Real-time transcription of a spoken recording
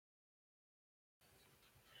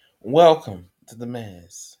Welcome to the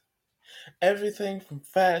mass. Everything from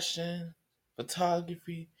fashion,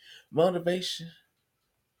 photography, motivation,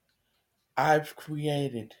 I've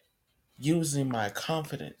created using my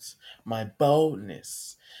confidence, my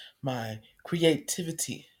boldness, my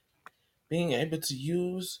creativity, being able to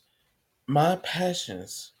use my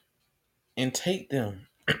passions and take them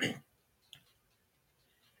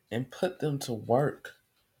and put them to work,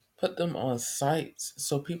 put them on sites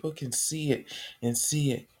so people can see it and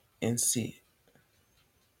see it and see it.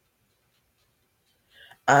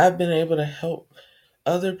 I've been able to help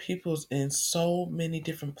other people's in so many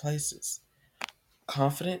different places.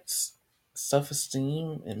 Confidence,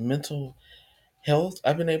 self-esteem, and mental health.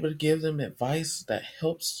 I've been able to give them advice that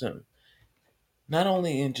helps them not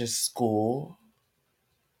only in just school,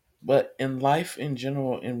 but in life in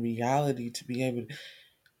general, in reality, to be able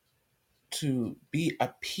to be a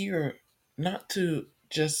peer, not to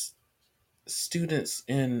just students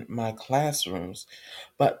in my classrooms,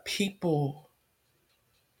 but people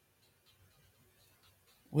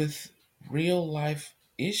with real life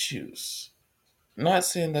issues. Not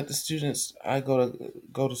saying that the students I go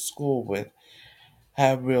to school with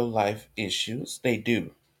have real life issues. They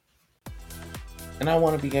do. And I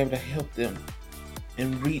want to be able to help them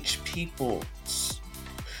and reach people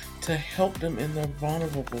to help them in their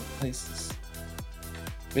vulnerable places.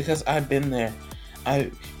 Because I've been there.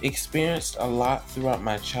 I experienced a lot throughout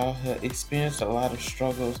my childhood, experienced a lot of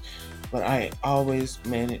struggles, but I always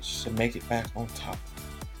managed to make it back on top.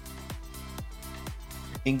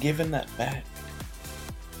 And giving that back,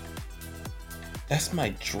 that's my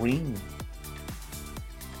dream.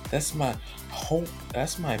 That's my hope.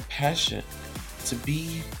 That's my passion, to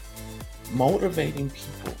be motivating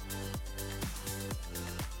people.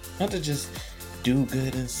 Not to just do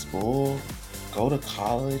good in school, go to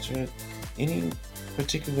college, or any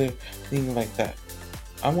particular thing like that.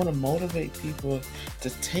 I want to motivate people to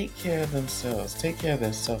take care of themselves, take care of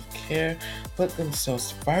their self-care, put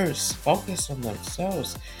themselves first, focus on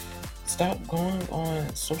themselves. Stop going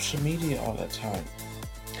on social media all the time.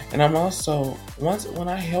 And I'm also, when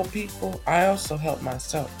I help people, I also help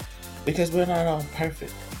myself, because we're not all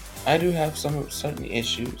perfect. I do have some certain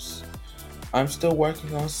issues. I'm still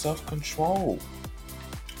working on self-control,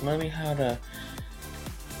 learning how to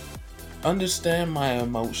understand my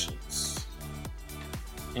emotions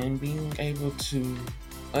and being able to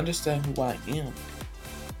understand who I am.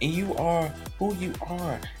 And you are who you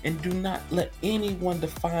are, and do not let anyone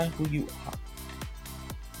define who you are,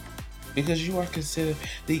 because you are considered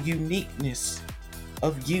the uniqueness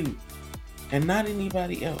of you and not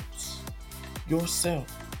anybody else.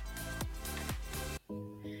 Yourself.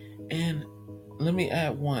 And let me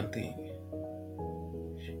add one thing.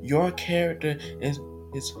 Your character is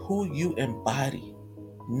who you embody,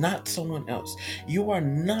 not someone else. You are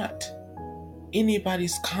not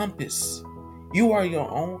anybody's compass. You are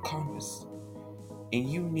your own compass. And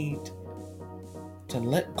you need to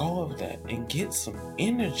let go of that and get some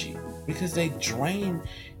energy, because they drain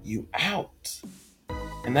you out.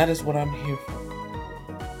 And that is what I'm here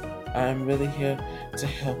for. I'm really here to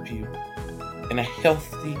help you in a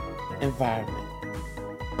healthy environment.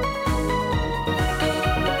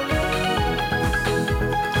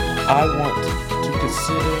 I want to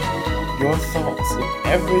consider your thoughts and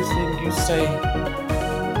everything you say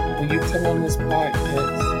when you come on this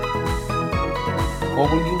podcast, or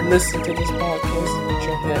when you listen to this podcast and put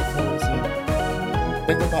your headphones in.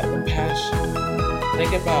 Think about the passion.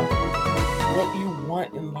 Think about what you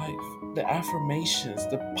want in life, the affirmations,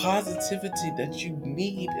 the positivity that you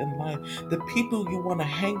need in life, the people you want to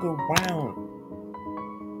hang around,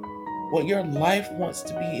 what your life wants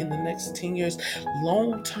to be in the next 10 years,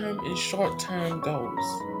 long-term and short-term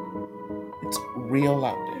goals. It's real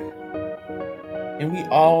out there. And we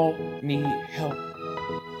all need help.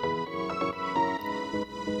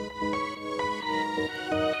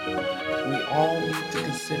 We all need to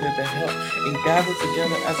consider the help and gather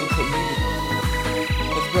together as a community.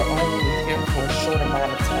 Because we're only here for a short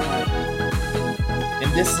amount of time.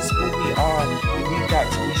 And this is who we are. And we've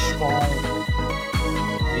got to be strong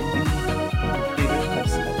and be the bigger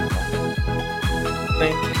person that we are.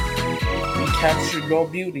 Thank you. We capture your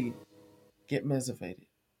beauty. Get motivated.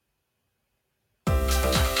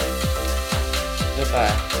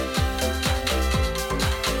 Goodbye.